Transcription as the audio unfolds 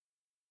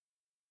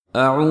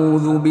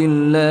أعوذ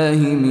بالله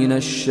من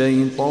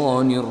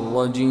الشيطان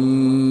الرجيم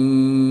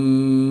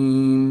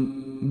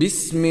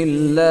بسم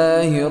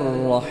الله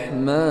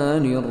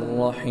الرحمن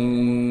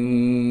الرحيم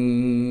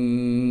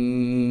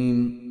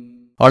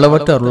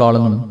அளவற்ற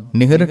அருளாளனும்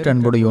நிகரற்ற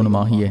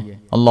அன்புடையோனுமாகிய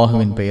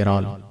அல்லாஹுவின்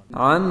பெயரால்.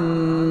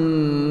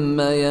 عَمَّ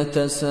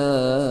يَتَسَاءَلُونَ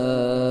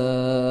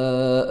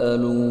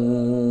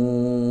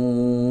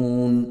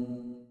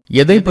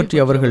எதை பற்றி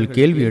அவர்கள்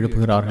கேள்வி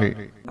எழுப்புகிறார்கள்?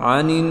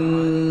 عَنِ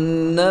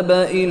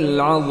النَّبَإِ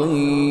الْعَظِيمِ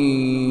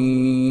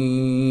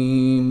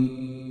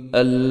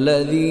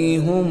الَّذِي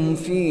هُمْ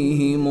فِيهِ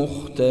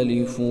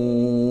مُخْتَلِفُونَ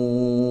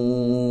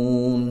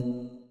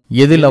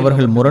எதில்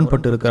அவர்கள்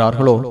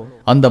முரண்பட்டிருக்கிறார்களோ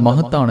அந்த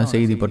மகத்தான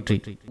செய்தி பற்றி.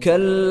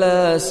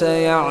 كَلَّا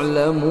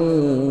سَيَعْلَمُونَ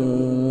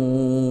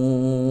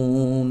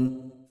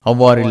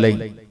அவ்வாறில்லை,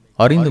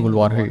 அறிந்து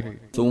கொள்வார்கள்.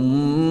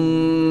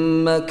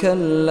 ثُمَّ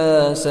كَلَّا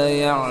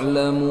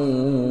سَيَعْلَمُونَ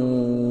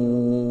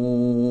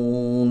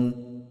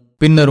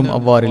பின்னரும்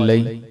அவ்வாறில்லை,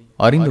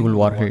 அறிந்து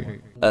கொள்வார்கள்.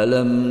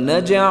 أَلَمْ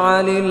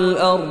نَجْعَلِ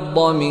الْأَرْضَ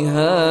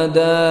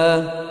مِهَادًا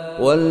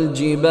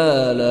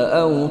وَالْجِبَالَ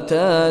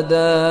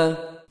أَوْتَادًا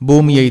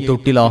பூமியை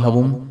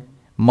தொட்டிலாகவும்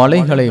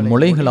மலைகளை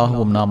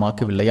முளைகளாகவும் நாம்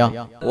ஆக்கவில்லையா?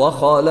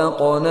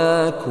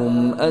 وَخَلَقْنَاكُمْ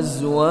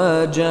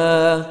أَزْوَاجًا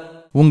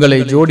உங்களை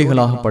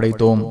ஜோடிகளாக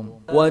படைத்தோம்.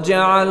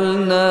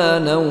 وَجَعَلْنَا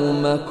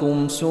نَوْمَكُمْ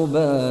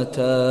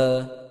سُبَاتًا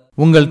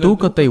உங்கள்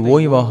தூக்கத்தை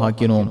ஓய்வாக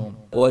ஆக்கினோம்.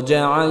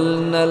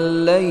 وَجَعَلْنَا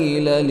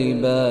اللَّيْلَ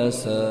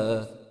لِبَاسًا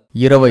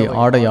இரவை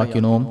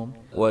ஆடையாக்கினோம்.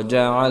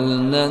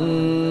 وَجَعَلْنَا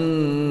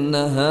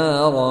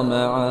النَّهَارَ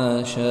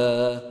مَعَاشًا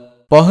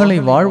பகலை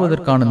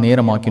வாழ்வதற்கான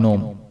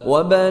நேரமாக்கினோம்.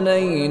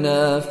 وَبَنَيْنَا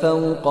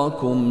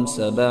فَوْقَكُمْ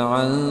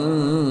سَبْعًا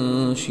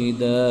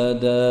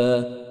شِدَادًا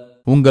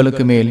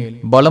உங்களுக்கு மேல்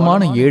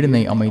பலமான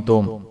ஏழினை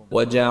அமைத்தோம்.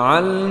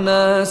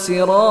 وَجَعَلْنَا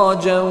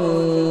سِرَاجًا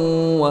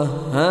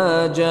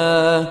وَهَّاجًا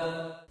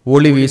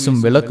ஒளி வீசும்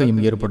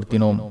விளக்கையும்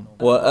ஏற்படுத்தினோம்.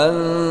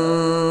 وَأَنزَلْنَا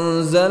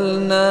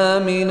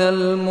مِنَ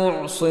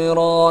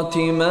الْمُعْصِرَاتِ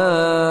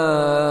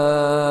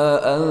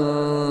مَاءً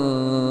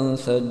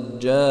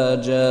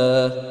ثَجَّاجًا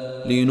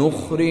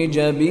لِنُخْرِجَ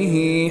بِهِ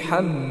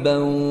حَبًّا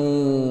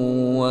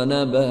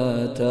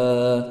وَنَبَاتًا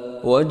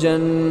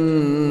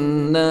وَجَنَّاتٍ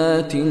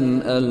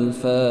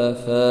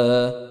أَلْفَافًا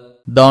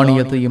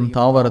தானியத்தையும்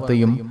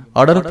தாவரத்தையும்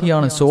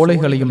அடர்த்தியான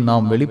சோலைகளையும்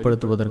நாம்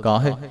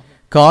வெளிப்படுத்துவதற்காக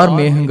கார்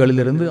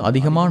மேகங்களிலிருந்து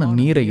அதிகமான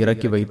நீரை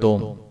இறக்கி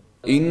வைத்தோம்.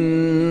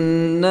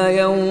 إِنَّ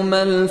يَوْمَ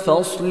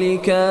الْفَصْلِ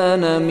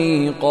كَانَ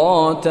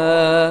مِيقَاتًا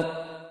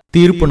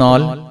தீர்ப்பு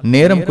நாள்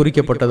நேரம்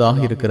குறிக்கப்பட்டதாக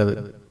இருக்கிறது.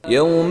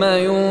 يَوْمَ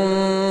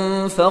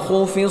يُنفَخُ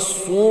فِي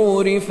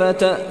الصُّورِ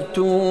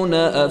فَتَأْتُونَ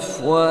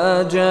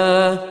أَفْوَاجًا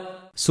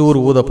சூர்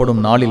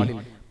ஊதப்படும் நாளில்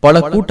பல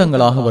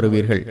கூட்டங்களாக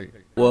வருவீர்கள்.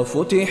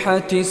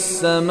 وَفُتِحَتِ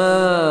السَّمَاءُ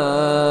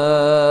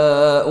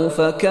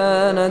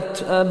فَكَانَتْ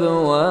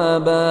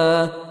أَبْوَابًا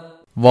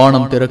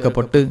வானம்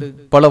திறக்கப்பட்டு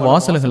பல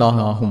வாசல்களாக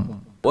ஆகும்.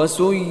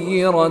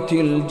 وَسُيِّرَتِ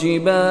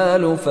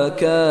الْجِبَالُ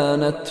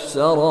فَكَانَتْ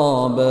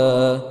سَرَابًا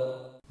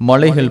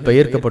மலைகள்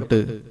பெயர்க்கப்பட்டு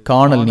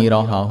காணல்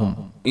நீராக ஆகும்.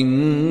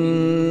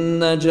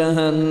 إِنَّ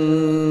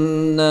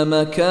جَهَنَّمَ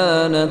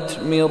كَانَتْ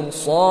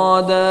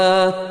مِرْصَادًا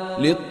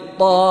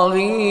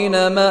لِلطَّاغِينَ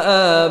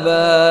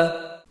مَآبًا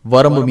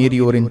வரம்பு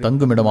மீறியோரின்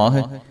தங்குமிடமாக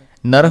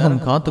நரகம்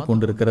காத்துக்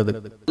கொண்டிருக்கிறது.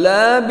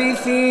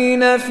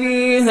 لَابِثِينَ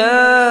فِيهَا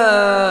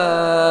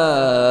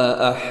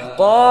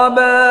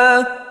أَحْقَابًا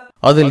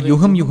அதில்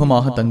யுகம்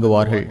யுகமாக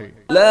தங்குவார்கள்.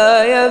 لَا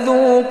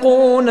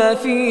يَذُوقُونَ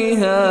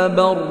فِيهَا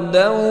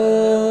بَرْدًا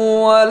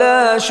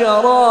وَلَا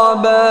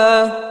شَرَابًا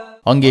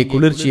அங்கே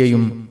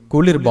குளிர்ச்சியையும்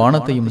குளிர்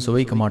பானத்தையும்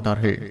சுவைக்க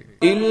மாட்டார்கள்.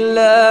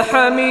 إِلَّا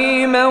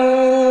حَمِيمًا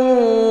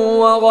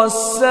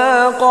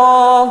وَغَسَّاقًا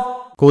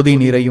கொதி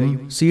நீரையும்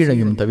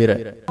சீழையும் தவிர.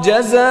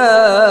 جَزَاءً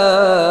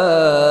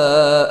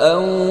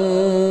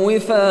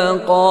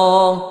وِفَاقًا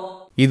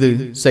இது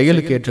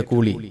செயலுக்கேற்ற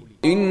கூலி.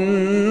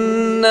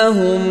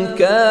 إِنَّهُمْ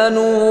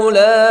كَانُوا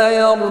لَا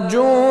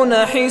يَرْجُونَ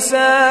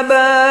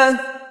حِسَابًا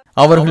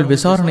அவர்கள்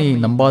விசாரணையை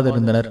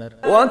நம்பாதிருந்தனர்.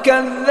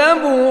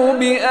 وَكَذَّبُوا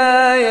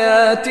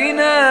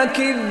بِآيَاتِنَا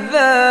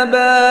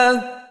كِذَّابًا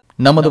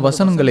நமது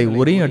வசனங்களை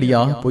ஒரே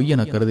அடியாக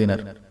பொய்யென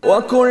கருதினர்.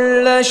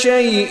 وَكُلَّ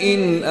شَيْءٍ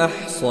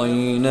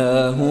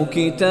أَحْصَيْنَاهُ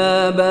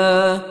كِتَابًا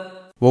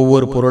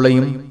ஒவ்வொரு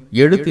பொருளையும்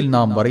எழுத்தில்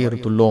நாம்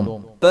வரையறுத்துள்ளோம்.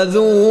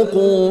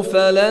 فَذُوقُوا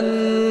فَلَن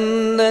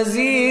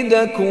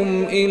نَّزِيدَكُمْ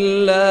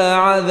إِلَّا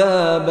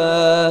عَذَابًا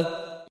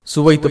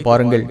சுவைத்து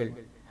பாருங்கள்,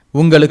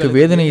 உங்களுக்கு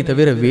வேதனையை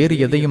தவிர வேறு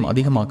எதையும்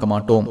அதிகமாக்க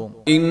மாட்டோம்.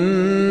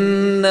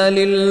 إِنَّ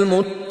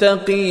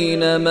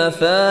لِلْمُتَّقِينَ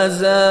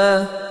مَفَازًا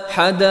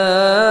حَدَائِقَ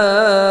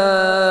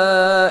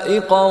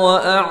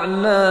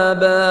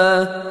وَأَعْنَابًا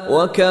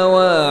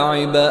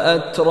وَكَوَاعِبَ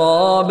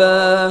أَتْرَابًا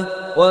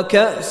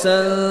وَكَأْسًا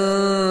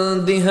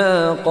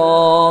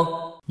دِهَاقًا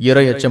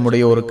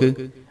இறையச்சமுடையோருக்கு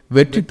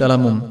வெற்றி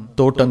தலமும்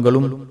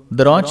தோட்டங்களும்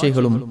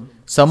திராட்சைகளும்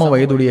சம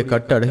வயதுடைய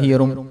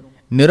கட்டழகியரும்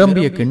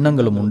நிரம்பிய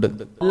கிண்ணங்களும் உண்டு.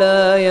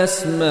 لا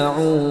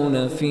يسمعون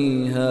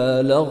فيها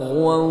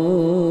لغوا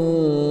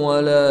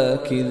ولا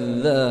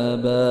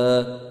كذابا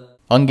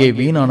அங்கே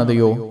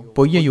வீணானதையோ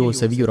பொய்யையோ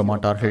செவியுற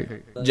மாட்டார்கள்.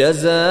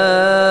 ஜஸாஅம்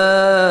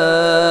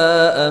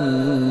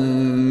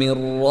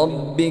மிர்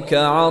ரப்பிக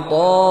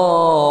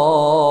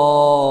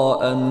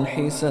அதாஅன்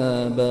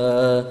ஹிசாபா.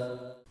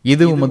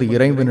 இது உமது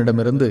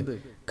இறைவனிடமிருந்து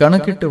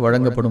கணக்கிட்டு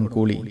வழங்கப்படும்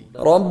கூலி.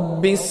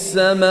 ரப்பிஸ்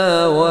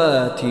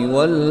ஸமாவாதி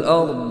வல்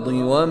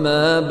அர்தி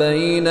வமா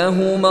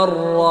பைனஹுமர்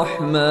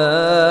ரஹ்மான்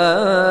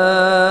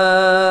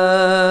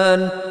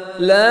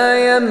லா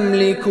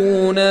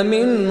யம்லிகூன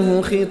மின்ஹு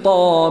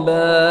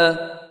ஹிதாபா.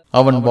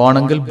 அவன்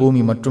வானங்கள்,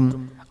 பூமி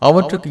மற்றும்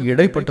அவற்றுக்கு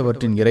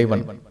இடைப்பட்டவற்றின்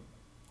இறைவன்,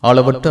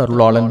 அளவற்ற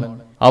அருளாளன்.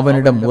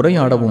 அவனிடம்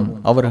உரையாடவும்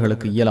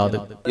அவர்களுக்கு இயலாது.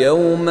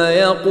 யௌம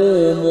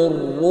யகூமுர்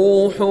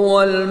ரூஹு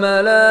வல்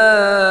மலாயிகத்து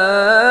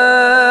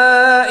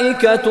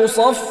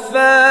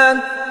ஸஃப்பா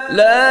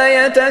லா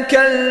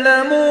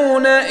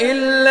யதகல்லமூன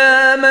இல்லா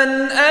மன்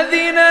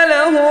அஸின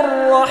லஹுர்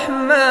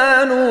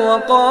ரஹ்மானு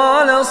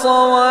வகால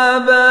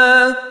ஸவாபா.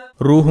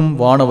 ரூஹும்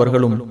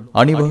வானவர்களும்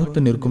அணிவகுத்து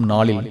நிற்கும்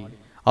நாளில்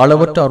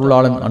அளவற்ற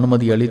அருளாளன்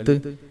அனுமதி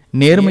அளித்து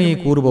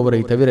நேர்மையை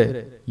கூறுபவரை தவிர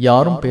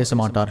யாரும் பேச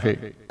மாட்டார்கள்.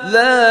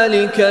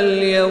 ذَلِكَ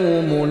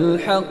الْيَوْمُ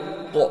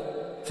الْحَقُّ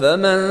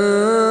فَمَنْ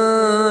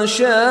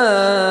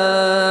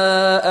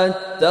شَاءَ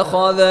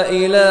اتَّخَذَ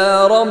إِلَى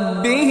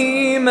رَبِّهِ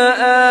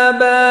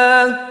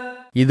مَآبًا.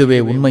 இதுவே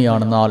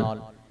உண்மையான நாள்.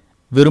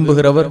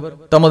 விரும்புகிறவர்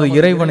தமது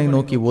இறைவனை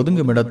நோக்கி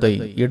ஒதுங்கும்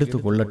இடத்தை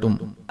எடுத்துக் கொள்ளட்டும்.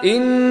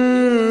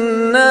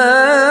 إِنَّا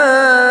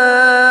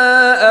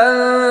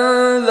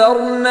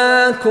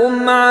أَنذَرْنَاكُمْ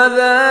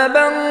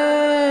عَذَابًا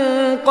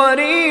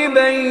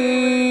قريبا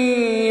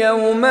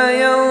يوم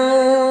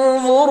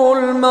ينظر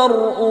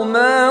المرء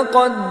ما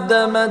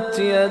قدمت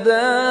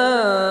يداه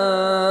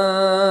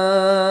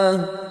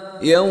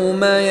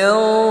يوم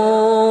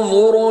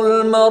ينظر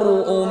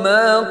المرء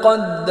ما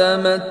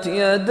قدمت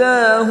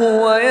يداه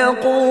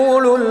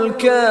ويقول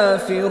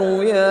الكافر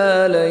يا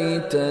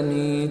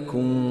ليتني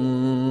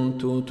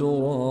كنت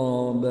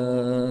ترابا.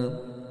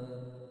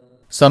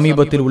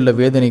 சமீபத்தில் உள்ள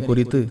வேதனை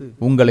குறித்து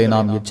உங்களை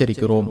நாம்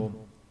எச்சரிக்கிறோம்.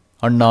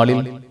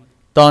 அந்நாளில்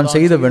தான்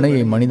செய்த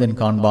வினையை மனிதன்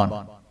காண்பான்.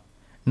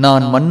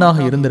 நான்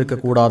மண்ணாக இருந்திருக்க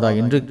கூடாதா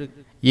என்று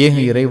ஏக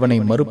இறைவனை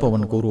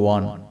மறுப்பவன்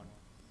கூறுவான்.